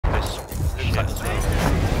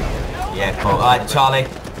Yeah, cool. Alright, Charlie.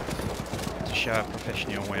 To show how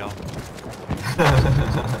professional we are.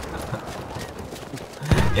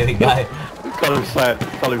 Here we go. Can't even say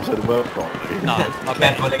the word properly. No, I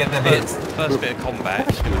bet Careful, they get the bits. first bit of combat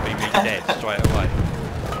is going to be me dead straight away.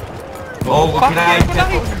 Oh, grenade,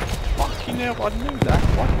 careful. Fucking hell, I knew that.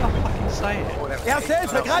 Why did I fucking say it? Erste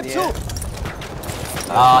Hilfe, greif zu!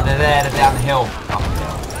 Oh, they're there, they're down the hill. Oh,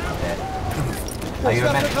 are you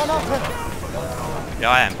meant? Yeah,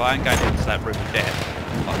 I am, but I ain't going into that room of death.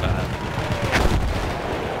 Fuck that.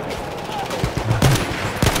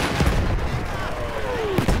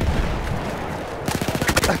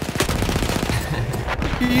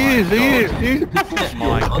 He is. Oh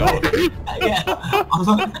my god. Yeah, I was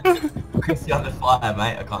on Chrissy under fire,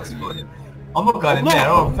 mate. I can't support him. I'm not going in there.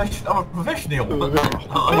 I'm a professional. One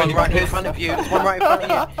right in front of you. There's one right in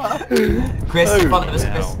front of you. Chris, in front of us,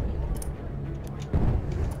 Chris.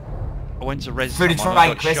 I went to res Through the someone,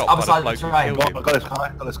 terrain, I got Chris, shot other by side the of the bloke who terrain. killed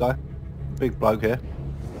Got him. this guy. Big bloke here.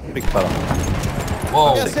 Big fella.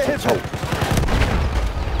 Whoa. Erste Hilfe!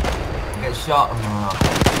 Get shot.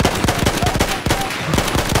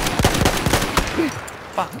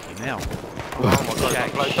 Fucking hell. Oh my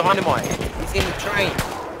god, bloke dynamite. He's in the train.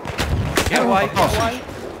 Get away,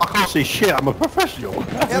 I can't see shit, I'm a professional.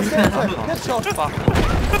 Erste Hilfe, jetzt schon! Fuck.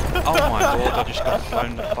 Oh my lord, I just got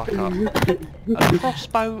blown the fuck up. A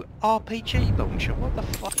crossbow RPG launcher, what the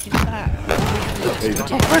fuck is that? He's a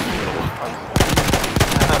professional.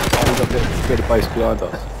 He's a bit of base behind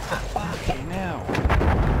us. Fucking hell.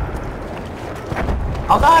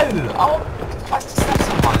 Oh no! Oh, I just stabbed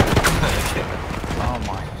someone. Oh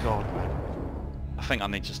my god, man. I think I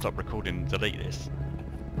need to stop recording and delete this.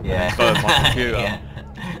 Yeah. Burn my computer. Yeah.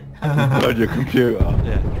 On your computer.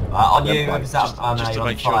 Yeah. On you, Yeah, was that? just- Oh no, just to you're on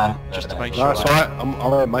make sure- fire. just to make No, sure. it's alright, I'm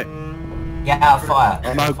here, mate. Get out of fire.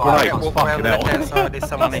 I know, Fire. great. Walk Fucking around the hell. left-hand side, there's I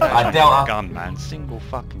someone need there. to change Delta. my gun, man. Single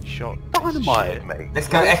fucking shot. Dynamite, mate. Let's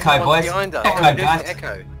go Echo, boys. Behind us. Echo, Oh, guys.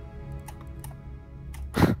 Echo.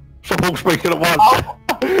 Stop all speaking at once.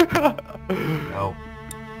 Oh,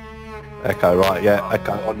 Echo, right, yeah,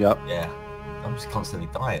 Echo on you. yeah. I'm just constantly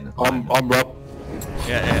dying. I'm Rob.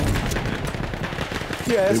 Yeah, yeah.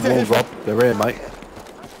 Hier, Who Erste warned Hilfe! Rob? They're here, mate.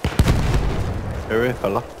 They're here,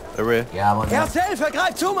 fella. They're here. Yeah, I'm on that. Erste Hilfe,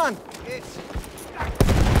 greif zu, Mann!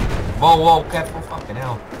 Whoa, whoa, careful, fucking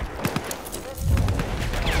hell.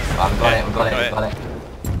 Right, we got it.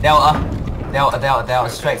 Delta,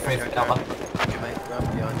 straight through for Delta. Okay, mate, run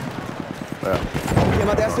behind. Yeah.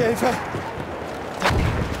 Jemand Erste Hilfe?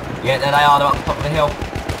 Yeah, there they are, they're up top of the hill.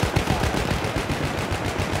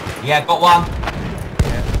 Yeah, got one.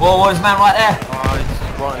 Whoa, there's a man right there. Oh,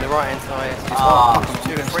 it's right on the right hand side. It's Ah.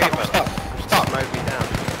 two and three of them. Stop. Mowed me down.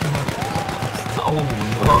 Oh,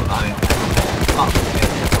 wrong, mate.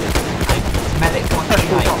 Medic, come on,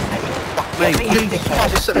 Mate, please,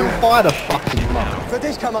 just set me on fire the fucking mug. Für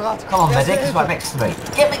dich, Kamerad. Come on, Erste medic, he's Hilfe. right next to me.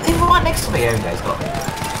 Get me, he's right next to me. Here he goes, got me.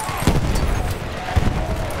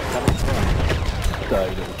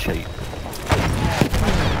 Dirty little cheat.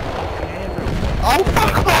 Oh,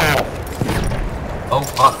 fuck off! Oh,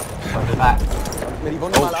 fuck. Under back. Mir die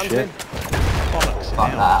Wunde mal Oh, ansehen. shit. Bollocks. Fuck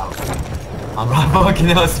hell. that. I'm right fucking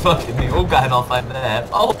hell, it's fucking me all going off over there.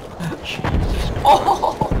 Oh!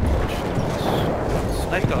 Oh!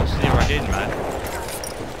 They've got us zeroed in, man.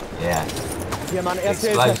 Yeah. Hier, Mann, Erste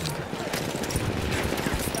Hilfe. Explosion.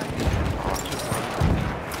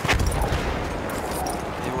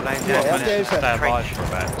 They're all laying I down. managed to Erste Hilfe. stay alive for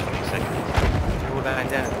about 20 seconds. They're all laying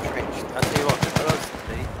down in the trench. I'll tell you what, just below us,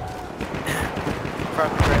 Steve. Throw a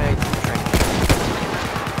grenade in the trench.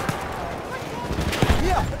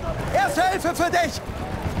 Hier! Erste Hilfe für dich!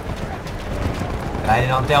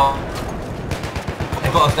 Landing on Del.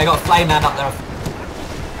 They got a flame man up there.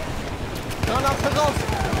 Granate raus!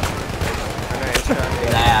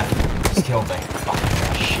 Grenade, There. Just killed me. Fuck.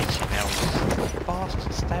 Shit, hell.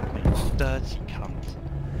 Bastard stabbed me. Dirty cunt.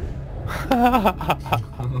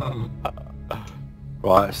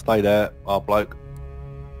 Right, stay there, our bloke.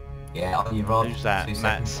 Yeah, on you, Rob. Who's that? 2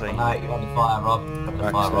 Matt seconds. C. Oh, no, you're on the fire, Rob. On the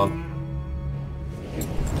Matt fire, C. Rob.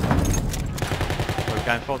 We're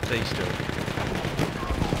going for D still.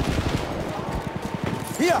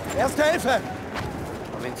 Hier! Erste Hilfe!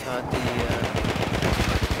 I'm inside the...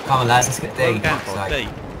 Come on, lads, let's get D. We're going for D.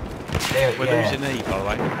 There, We're yeah. losing E, by the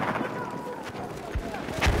way.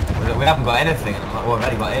 We haven't got anything. We've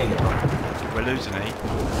already got E. We're losing E.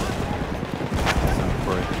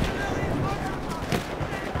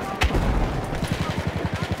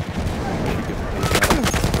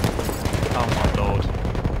 Oh my lord.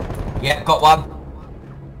 Yeah, got one.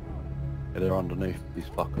 Yeah, they're underneath these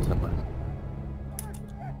fuckers, aren't they?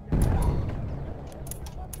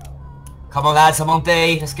 Come on lads, I'm on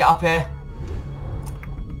D. Let's get up here.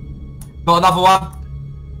 Got another one.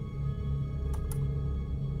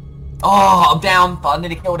 Oh, I'm down, but I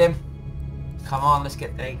nearly killed him. Come on, let's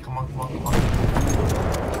get D. Come on, come on, come on.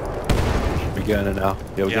 We're going in now.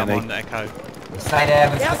 Yeah, we're Yeah, I'm getting on the Echo. Stay there.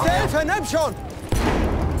 Let's Erste get Hilfe, nimm schon!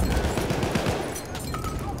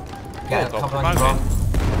 Get it, got come on, promoted.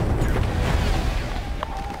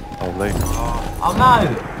 Holy. Oh no!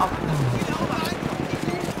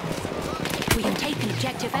 We have taken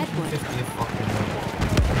objective Edward. 50 fucking...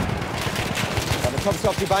 Damit kommst du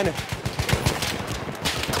auf die Beine.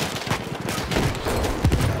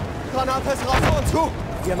 Granate ist raus vor und zu!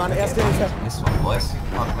 Hier, Mann, Erste Hilfe! This one, boys.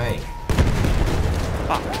 Fuck me.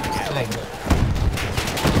 Fuck. Leg.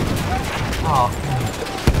 Oh,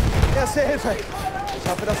 Erste Hilfe! Ich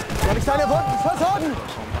hoffe, das kann ich deine Wunden versorgen!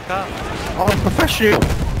 Fuck. Oh, professional!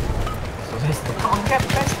 so this the can't get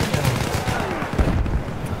best of them.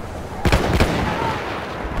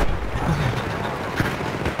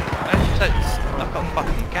 I've got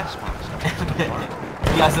fucking gas mask.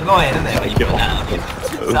 Yeah, it's annoying, isn't it? When you put that on.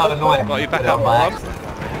 It's so annoying. Got you back Put it on up, by Rob? accident.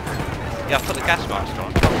 Yeah, I put the gas mask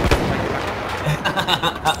on.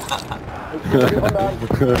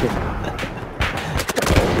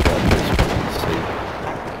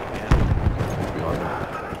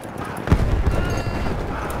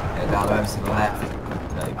 Yeah, down over to the left.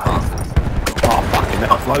 Dirty bastards. Oh, fucking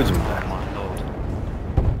hell, loads of them there. Oh my lord.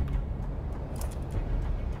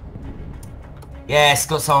 Yes,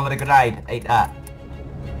 got someone with a grenade. Eat that.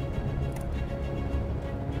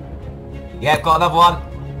 Yeah, got another one.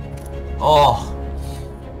 Oh.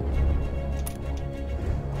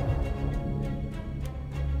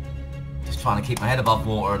 Just trying to keep my head above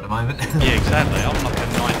water at the moment. Yeah, exactly. I'm like a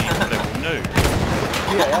 90 level noob.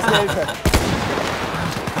 Hier, Erste Hilfe!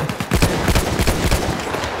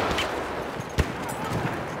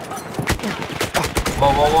 Whoa,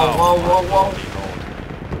 whoa, whoa, whoa, whoa, whoa.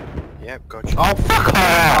 Yep, gotcha. Oh, fuck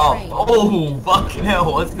off! Oh, fucking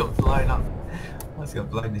hell, I just got blown up. I just got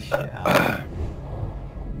blown the shit out.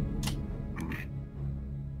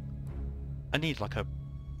 I need like a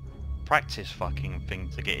practice fucking thing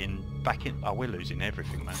to get in back in. Oh, we're losing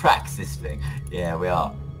everything, man. Tracks this thing. Yeah, we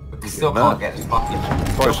are. We You still get can't nerfed. get this fucking...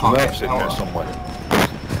 Throw still some can't nerfs get in there power. somewhere.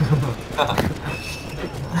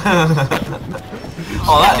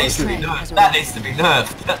 Oh, that needs to be nerfed. That needs to be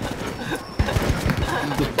nerfed.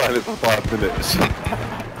 Just playing it for 5 minutes.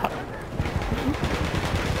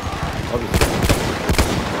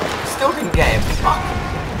 Still didn't get him. Fuck.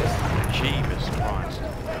 Jeebus Christ.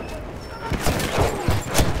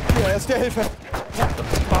 Hier, Erste Hilfe!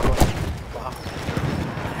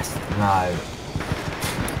 No.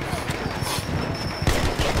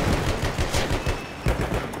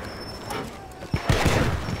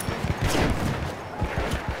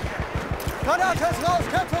 Granate ist raus,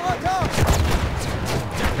 Köpfe runter!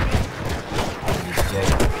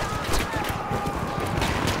 Jake.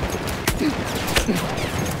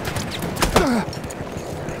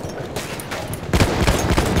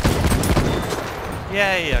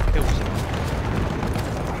 Yeah, killed him.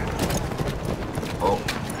 Oh.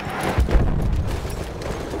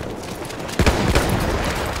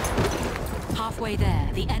 Halfway there,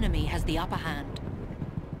 the enemy has the upper hand.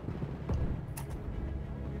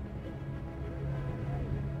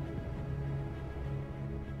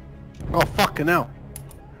 Oh, fucking hell.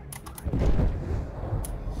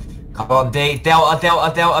 Come on, D. Delta,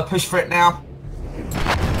 Delta, Delta. Push for it now.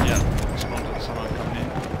 Yeah, responded to someone coming in.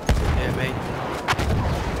 Yeah, me.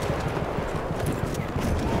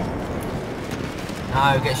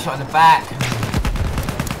 No, get shot in the back.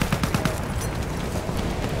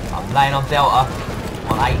 I'm laying on Delta.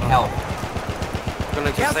 On 8 health. I'm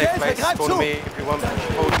gonna just Erste save Hilfe, place. greif Follow zu! me if you want.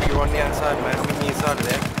 Hold you on the outside, man. I'm on the inside of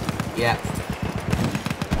there. Yeah.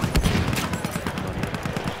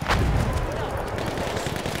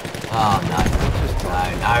 Oh no.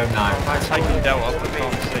 No. I'm taking Delta up the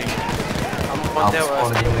can't see. I'm I'll on Delta.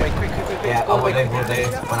 spawn in Wait, you. quick. Yeah, I Follow will me. do,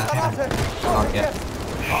 when I can. Can't get.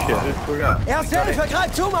 Shit, we got. Erste Hilfe,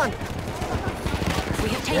 greif zu, Mann! We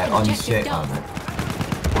have Yeah, taken on objective shit, Duff. man.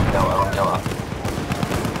 On Delta, on Delta.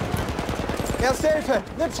 Erste Hilfe,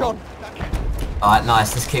 nimm schon! Alright,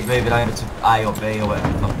 nice. Let's keep moving over to A or B or whatever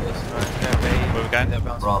the fuck it is. Where we going?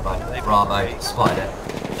 Bravo. Bravo. Spotted it.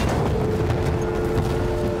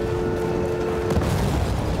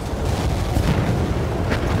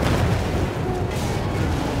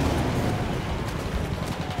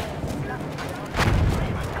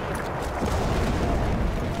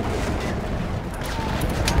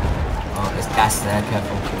 Oh, there's gas there.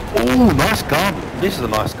 Careful. Oh, nice gun. This is a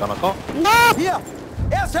nice gun I got. Hier!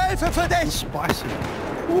 Erste Hilfe für dich! Spicy.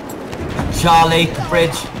 Charlie, the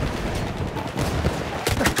bridge.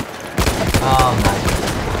 Oh no.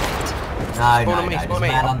 No, Spawn no, on me, no. spawn There's a me.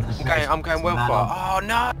 man under the bridge. I'm going well far. Oh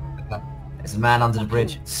no! There's a man under the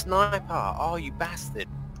bridge. Sniper! Oh, you bastard!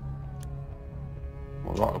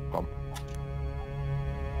 All right, I've gone.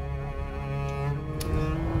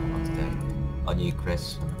 On you,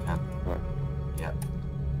 Chris. On the camp. Right. Yeah.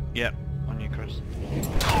 Yep, on you, Chris.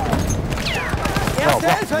 Erste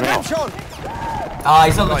Hilfe, nimm schon! Ah,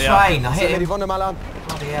 he's on the Oh, yeah. train. I Sieh hit mir die him. Wunde mal an.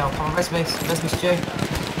 Bloody hell. Come on, rest me, Stu.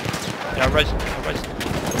 Yeah, I raised.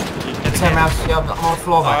 Turn around, Stu. I'm on the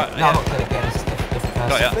floor, mate. Alright, No, yeah. I'm not dead again. It's a different person.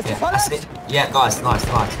 Got ya. Bist du Yeah, that's verletzt? it. Yeah, guys, nice.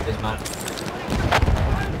 Cheers, man.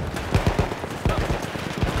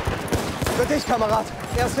 Für dich, Kamerad.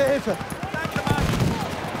 Erste Hilfe.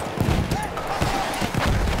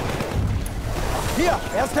 Hier,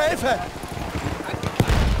 Erste Hilfe.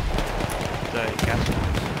 Dirty gas.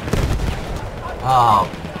 Oh.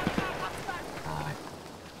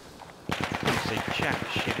 See chat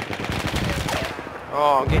shit.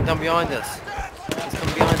 Oh, I'm getting done behind us. He's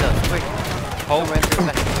coming behind us. Quick! Hold. Come around to the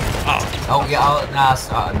left. Oh, Oh, yeah,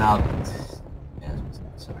 no. Yeah,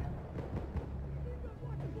 sorry.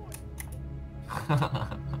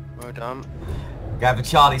 Well done. Go for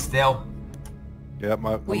Charlie still. Yeah,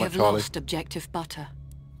 my We have Charlie. lost objective butter.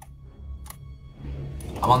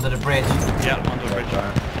 I'm under the bridge. yeah, I'm under the bridge.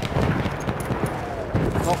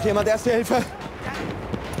 Braucht jemand Erste Hilfe?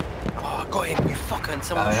 Oh, I got him. You fucking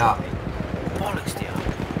someone Going shot up. me. Bollocks, dear.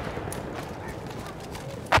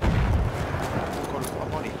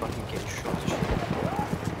 I'm only fucking getting shot.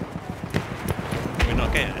 We're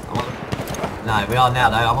not getting it. No, we are now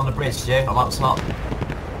though. I'm on the bridge, Stu. I'm up top.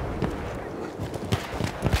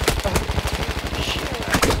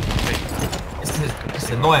 It's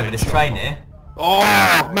annoying with this train here.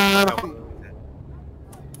 Oh man!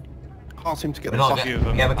 Can't seem to get We're the not fuck. few of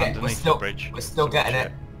them we're underneath still, the bridge. we're still getting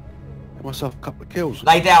it. Get myself a couple of kills.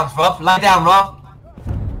 Lay down, Rob. Lay down, Rob.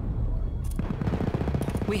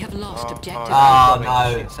 We have lost objective. Oh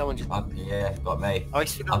Oh, no. shit, someone just... Yeah, got me. Oh,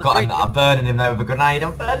 he's still on I've the got him. bridge. I'm burning him there with a grenade.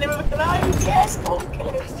 I'm burning him with a grenade. Yes, go on, kill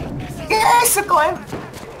him. Yes, I got him.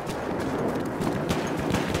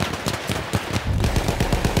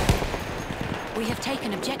 We have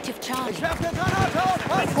taken objective Charlie. Ich werfe eine Granate auf.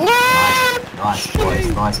 Was?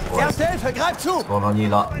 Nice boys. Erste Hilfe, greif zu. What's going on, you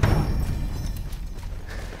lot?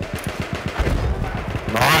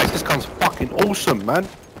 Nice, this gun's fucking awesome, man.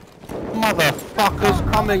 Motherfuckers,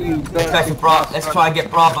 come here, you Let's go for Bravo. Let's try and get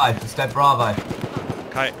Bravo. Let's go Bravo.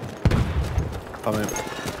 Okay. Come in.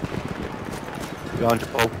 Behind you,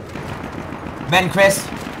 Paul. Men, Chris.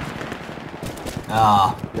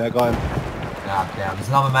 Ah, Yeah, got him. damn. There's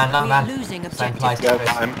another man. We are losing Same objective. place, Yeah,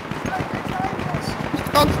 Chris. got him.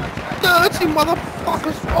 Gun's dirty,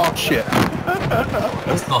 motherfuckers. Oh, shit. I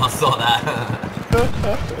saw that.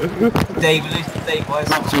 Dave, lose the D, boys.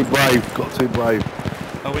 Got too brave, got too brave.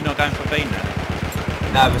 Are we not going for B now?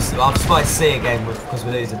 No, I'll just try to C again because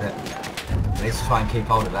we're losing it. We need to try and keep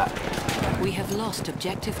hold of that. We have lost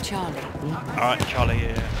objective Charlie. Alright, Charlie,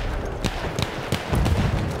 yeah.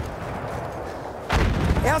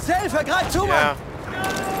 Erste Hilfe, greif zu, Yeah. Mann.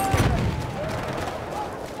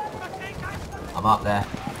 I'm up there.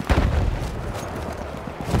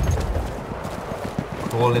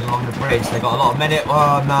 Crawling along the bridge. They got a lot of men.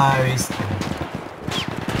 Oh no, he's.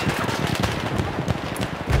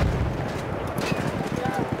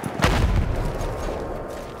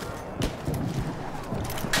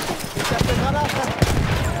 Ich werfe eine Granate.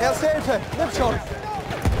 Erste Hilfe, nimm schon.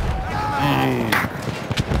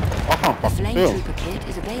 I can't The fucking flame feel. trooper kit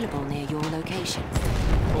is available near your location.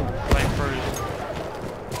 Oh, flamethrough.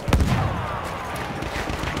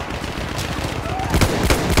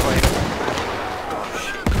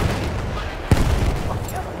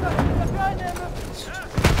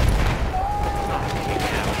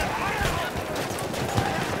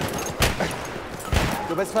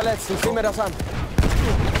 Du bist verletzt, ich sieh mir das an.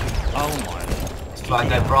 Oh my. Let's try and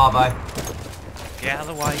go Bravo. Get out of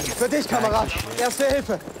the way, you Für dich, Kamerad. Erste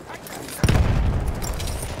Hilfe.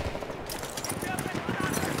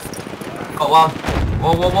 Got one.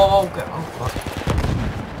 Whoa. Go. Oh, fuck.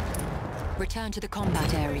 Return to the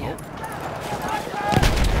combat area.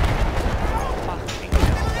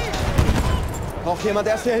 Braucht jemand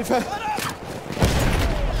Erste Hilfe?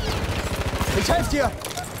 Ich helfe dir.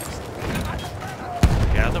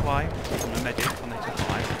 Get out of the way. I'm a medic. I need to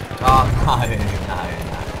hide. Oh, no.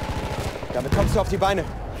 Damit kommst du auf die Beine.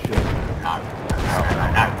 No.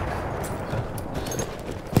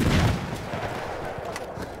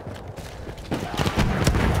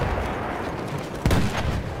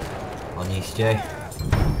 On you, Stu.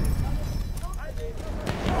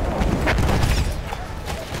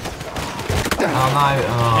 no.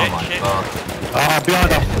 Oh Shit, my shit. god. Ah,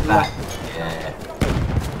 behind us. Back. Yeah.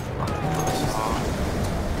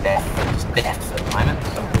 Death. It's death at the moment.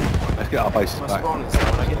 Let's get our bases My back. spawn is when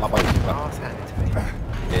I get Our bases back. arse handed to me.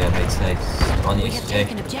 Yeah, me too. On We you, have Stu.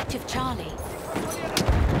 taken objective Charlie.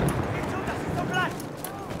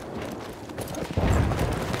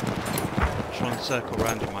 Try and circle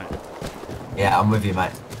round it, mate. Yeah, I'm with you,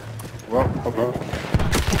 mate. Well, okay.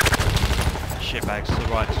 Shitbags to the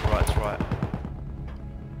right, to the right, to the right.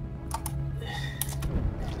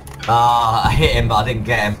 Ah, I hit him, but I didn't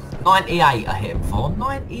get him. 98 I hit him for.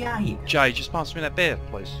 98. Jay, just pass me that beer,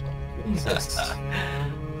 please. Jesus.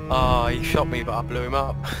 Oh, he shot me, but I blew him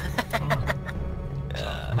up.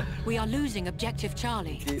 We are losing objective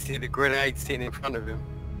Charlie. You see the grenade sitting in front of him.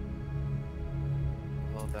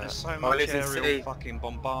 There's so Oh, much listen, aerial Steve. fucking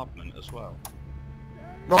bombardment as well.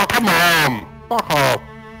 Oh, come on! Fuck off!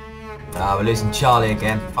 Ah, we're losing Charlie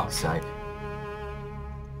again. Fuck's sake.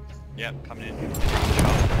 Yep, coming in.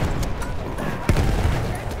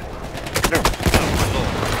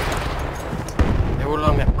 They're all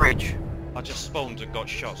along that bridge. I just spawned and got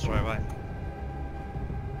shot straight away.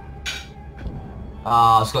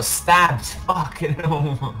 Ah, I just got stabbed. Fucking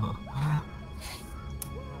hell.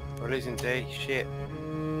 We're losing D. Shit.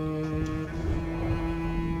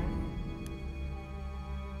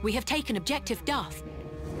 We have taken objective Duff.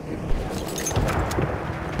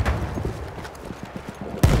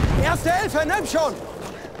 Erste Hilfe, nimm schon!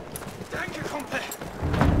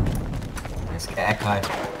 Let's get Echo.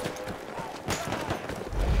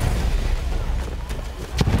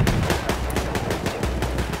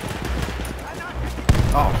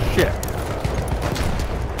 Oh, shit.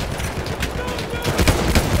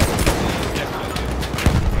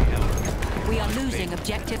 We are losing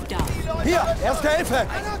objective Duff. Hier, Erste Hilfe!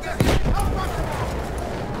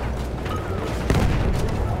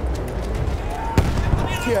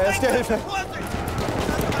 Hier, Erste Hilfe!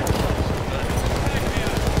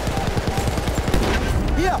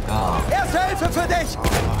 Hier, Erste Hilfe für dich!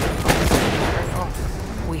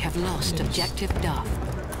 We have lost objective Duff.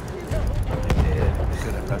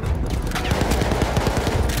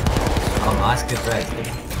 Oh, nice, good break.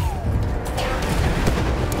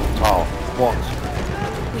 Oh, what?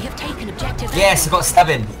 We have taken objective. Yes, I got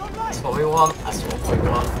stabbing. That's what we want. That's what we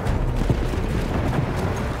want.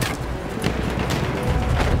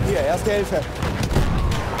 Hier, Erste Hilfe!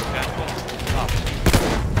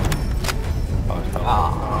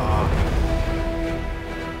 Ah.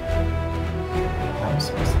 I'm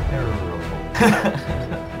so terrible.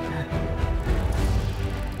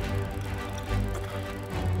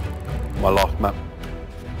 My last map.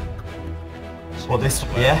 Well, this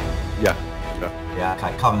one, yeah? Yeah. Yeah. Yeah,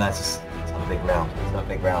 okay, come on, let's have a big round. Let's have a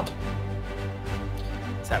big round.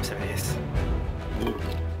 It's absolutely is.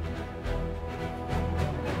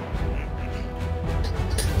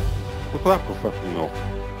 Look at that professional.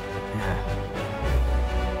 Yeah.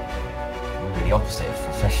 We're the opposite of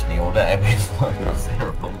professionally all day. It's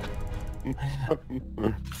terrible.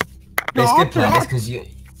 But it's good playing this because you're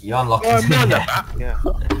unlocking. Yeah.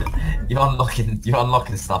 you're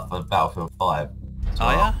unlocking stuff for Battlefield 5. as Oh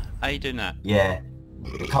well. yeah? How you doing that? Yeah.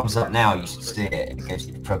 It comes up now, you should see it. It gives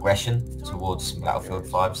you the progression towards some Battlefield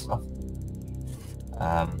 5 stuff.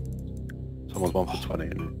 Someone's 1 for 20,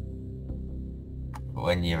 isn't it?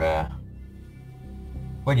 When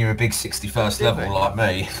you're a big 61st level like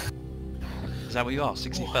me. Is that what you are?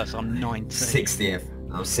 61st? I'm 19. 60th.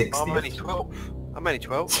 I'm 60th. I'm only 12. I'm only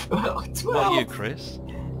 12. 12. What are you, Chris?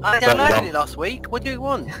 I downloaded it last week. What do you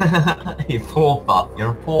want? You're pauper.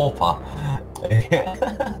 You're a pauper.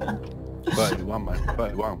 31, mate.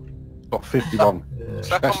 31. Got 51.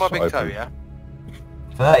 Suck on my big toe, yeah?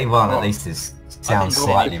 31 at least sounds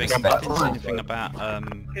slightly I didn't respectable. say anything about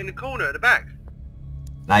In the corner at the back.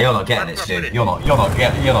 No, you're not getting it, Stu. You're not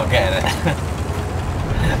getting it.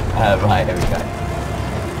 Right, here we go.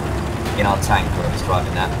 In our tank, we're just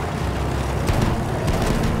driving that.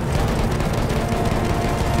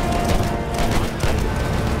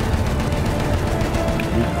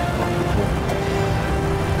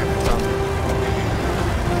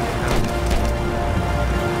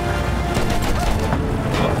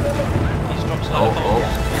 he's dropped some Oh,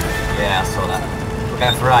 bombs. yeah, I saw that. We're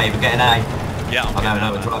going for A. We're getting A. Yeah, I'm Oh getting no,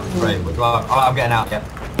 out we're now. driving for A. We're driving. Oh, I'm getting out. Yep.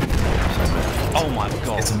 Oh my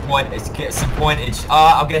god. Get some pointage.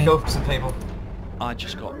 I'm gonna heal some people. I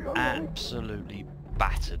just got absolutely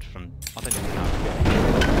battered from... I don't even know.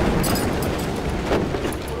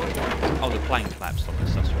 Oh, the plane collapsed on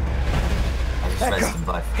us, that's right. I just read some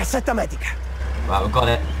both. Cassetta medica! Right, we've got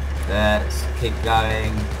it. Let's keep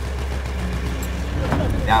going.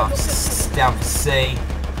 Down for C.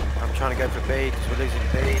 I'm trying to go for B because we're losing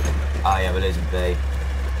B. Oh yeah, we're losing B.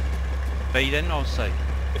 B then, I'll say.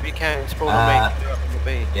 If you can, spawn on me. Go up on the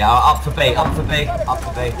B. Yeah, up for B, up for B, up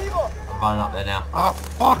for B. I'm running up there now. Oh,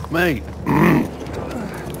 fuck me.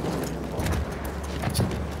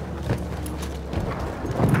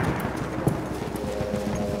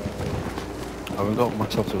 I haven't got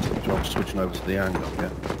myself to the job switching over to the angle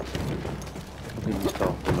yet. I think we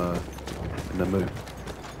start in the move.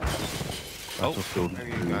 Oh, Where are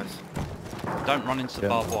you guys? don't run into the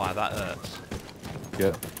barbed wire, that hurts.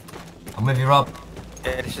 Yeah. I'm with you, Rob.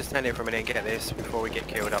 Yeah, let's just stand here for a minute and get this before we get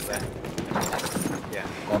killed up there. Yeah.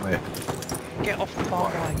 I'm here. Get off the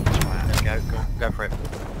barbed wire, you There twat. we go for it.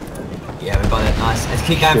 Yeah, we got it, nice. Let's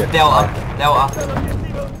keep going for Shit. Delta. Delta.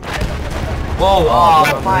 Whoa,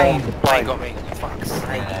 oh, plane. Plane got me. Fuck's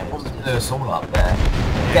sake. Yeah, blew us all up there.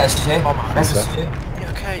 Get us, Stu. Press us, Stu.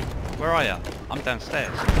 Yeah, okay. Where are you? I'm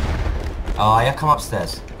downstairs. Oh, yeah, come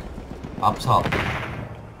upstairs. Up top.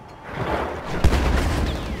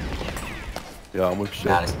 Yeah, I'm with shit.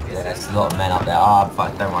 Nah, there's a lot of men up there. Oh,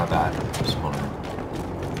 fuck, don't worry about it. Just one of them.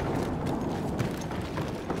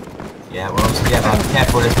 Yeah, we're all together.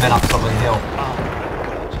 Careful, there's men up top of the hill. Oh,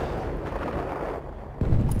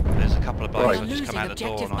 God. There's a couple of blokes Right. that just come out the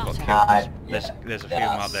door and I got Losing killed. objective There's a few of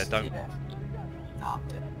them up there, don't...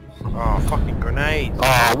 Oh, fucking grenades.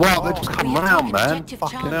 Oh, well, they just come We have round, taken man. objective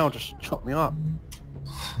Fucking Charlie. hell, just chop me up.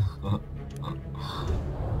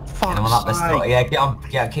 Get them on up, let's go. Yeah, get on,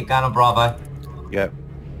 yeah, keep going on Bravo. Yeah.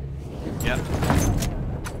 Yep.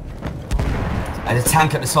 And a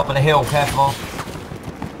tank at the top of the hill, careful.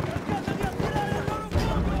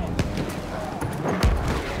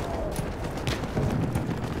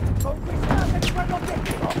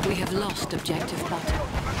 We have lost objective butter.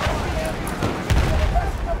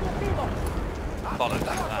 Bollocks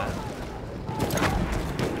for that.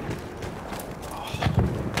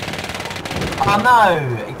 Oh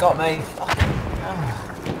no, it got me.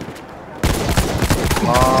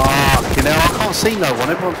 Fucking hell, I can't see no one.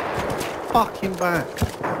 Everyone's fucking back.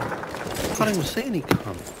 I can't even see any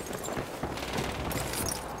cunt.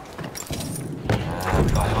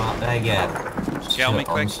 Got him up there, yeah. Get on me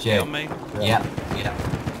quick, get on me. Yep, yep.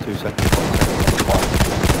 2 seconds.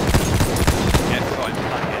 Yeah, got him.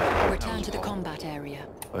 Yeah. Return to the combat area.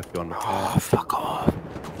 Both you on the Oh, floor. fuck off.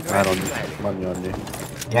 Man on you. Money on you.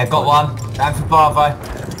 Yeah, got one. Down for Bravo.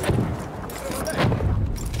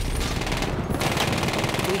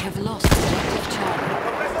 We have lost objective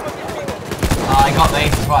Charlie. Oh, he got me.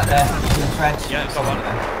 He's right there. He's in the trench. Yeah, got one.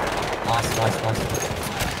 Nice, nice, nice.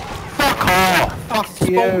 Fuck off! Fuck Spawn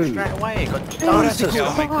you! straight away. Got Jesus Get on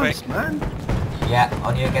me quick. Christ, man! Yeah,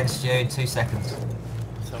 on you again, Stu, in 2 seconds.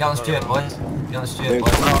 Get on Stuart, boys. Get on Stuart, Dude,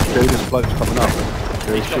 boys. this bloke's coming up.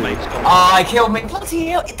 He's got me, he's got me. Oh, he killed me. Bloody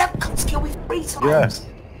hell. That cunt's killed me 3 times.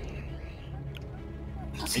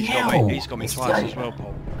 Bloody He's hell. got me, he's got me twice as well,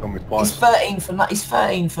 Paul. Come with He's twice. 13 for none. He's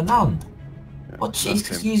 13 for none. What? He's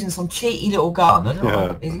that's him. using some cheaty little gun. I don't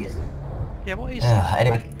know. Yeah. Yeah, what is that?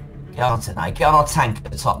 Anyway, get on tonight. Get on our tank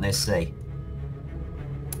at the top near C.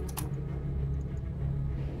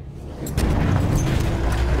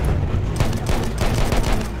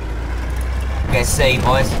 Get C,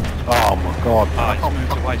 boys. Oh my god. Oh, he's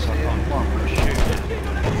moved away so I can't shoot.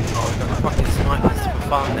 fucking snipers for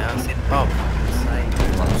fun now. It's in Bob.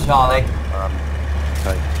 Charlie.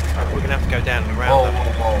 Okay. We're gonna have to go down and Whoa, around them.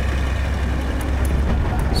 whoa, whoa.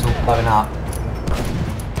 It's all blowing up.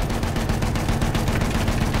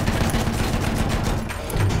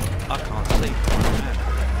 I can't see.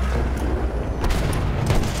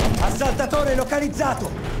 Assaltatore localizzato!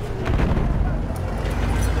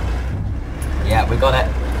 Yeah, we got it.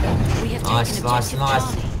 We have Nice, taken nice, objective nice.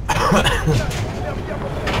 Charlie.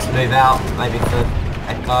 Let's move out, maybe for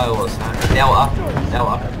Echo or something. Delta.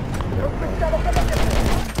 Delta.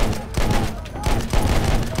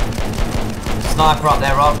 Sniper up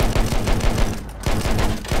there, Rob.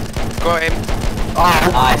 Got him.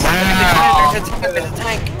 Nice. There's a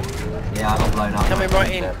tank. Yeah, I got blown up. Coming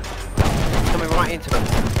right in. Coming right into him.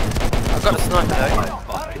 I've got a sniper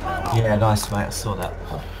though. Yeah, nice, mate. I saw that.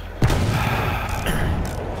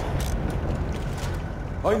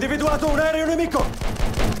 Ho individuato un aereo nemico!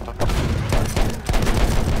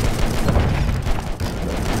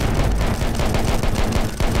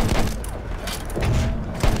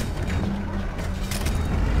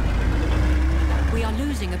 We are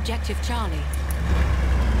losing objective Charlie.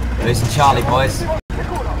 Losing Charlie, boys.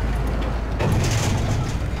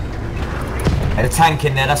 Had a tank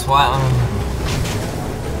in there, that's why.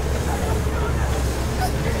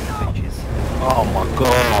 Oh my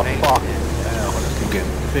god. Fuck. Hell, I'm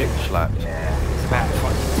getting big slapped. It's about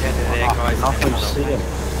fucking 10 in there, guys. I can see him.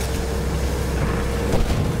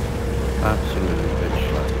 Absolutely bitch.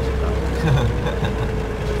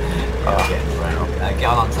 Get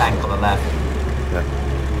on tank on the left. Yeah.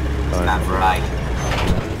 Stand for right.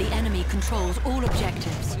 The enemy controls all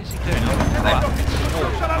objectives. What is he doing? Oh, right. Oh,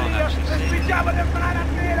 I can't actually see.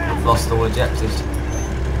 We've lost all objectives.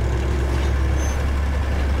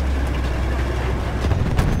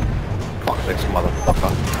 Fuck this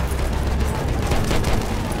motherfucker.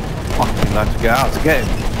 Fucking had to get out to get him.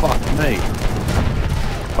 Fuck me.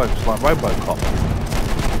 Folks like Robocop.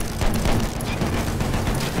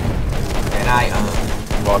 Get out.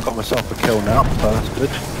 Well, I got myself a kill now, so that's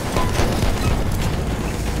good.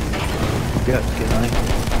 Yeah, get out.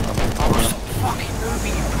 Fucking movie,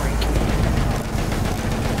 you freak.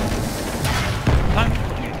 Don't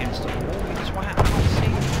put me against the wall, you twat. I can't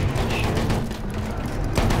see.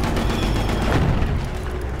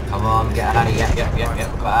 Come on, get out.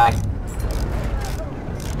 Yep. Bye.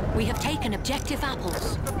 We have taken objective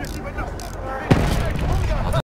apples.